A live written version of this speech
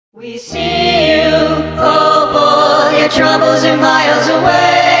We see you, opal, your troubles are miles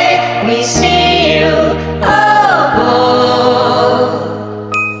away. We see you, opal,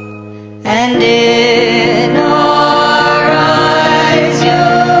 and in our eyes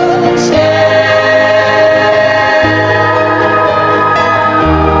you stare.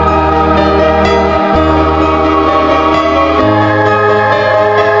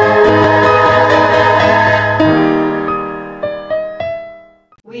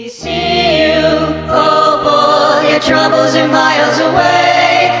 We see you, opal, your troubles are miles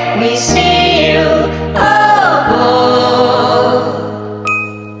away. We see you, opal,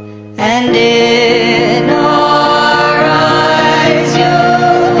 and in our eyes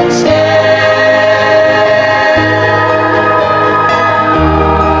you stare.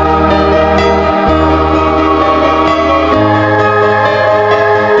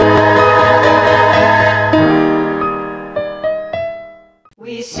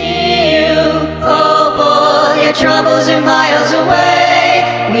 We see you, opal, your troubles are miles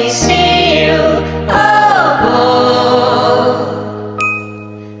away. We see you, opal,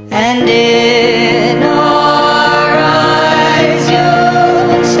 and in our eyes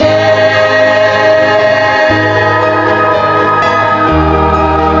you stare.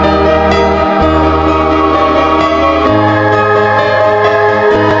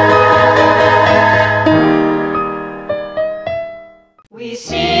 We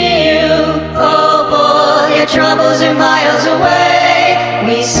see you, opal, your troubles are miles away.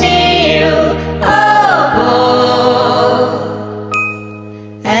 We see you, opal,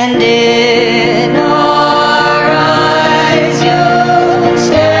 and in our eyes you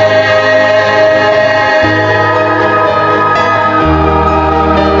stare.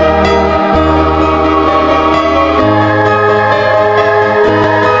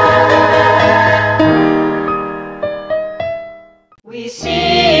 We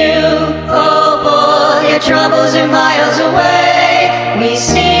see you, opal, your troubles are miles away. We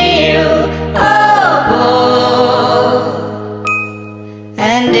see you, opal,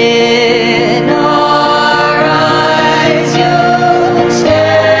 and in our eyes you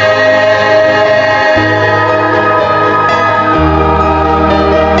stare.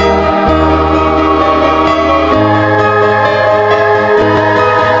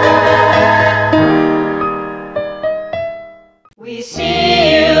 We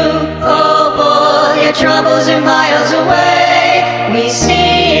see you, opal, your troubles are miles away. We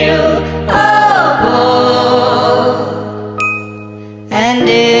see you, opal, and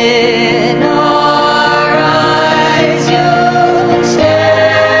in our eyes you stare.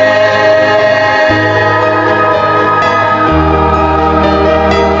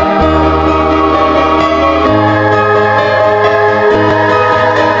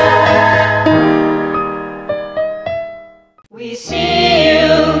 We see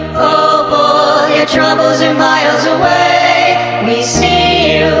you, opal, your troubles are miles away. We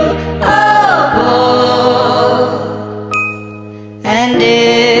see you, opal, and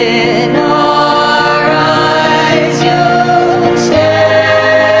in our eyes you stare.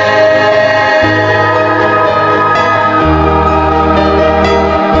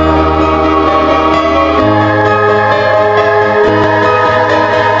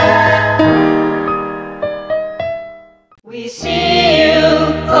 We see you,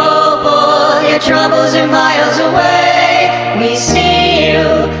 opal, your troubles are miles away. We see you,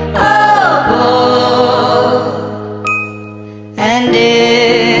 opal, and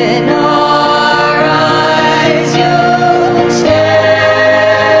in our eyes you stare.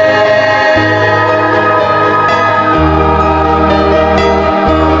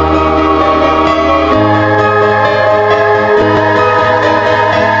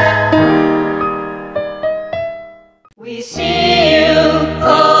 We see you,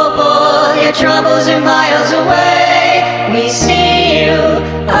 opal, your troubles are miles away. We see you,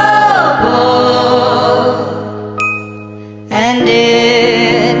 opal, and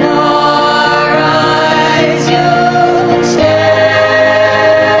in our eyes you stare.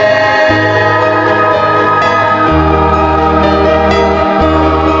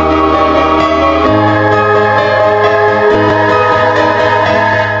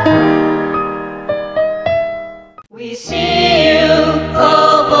 We see you,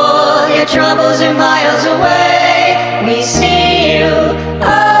 opal, your troubles are miles away. We see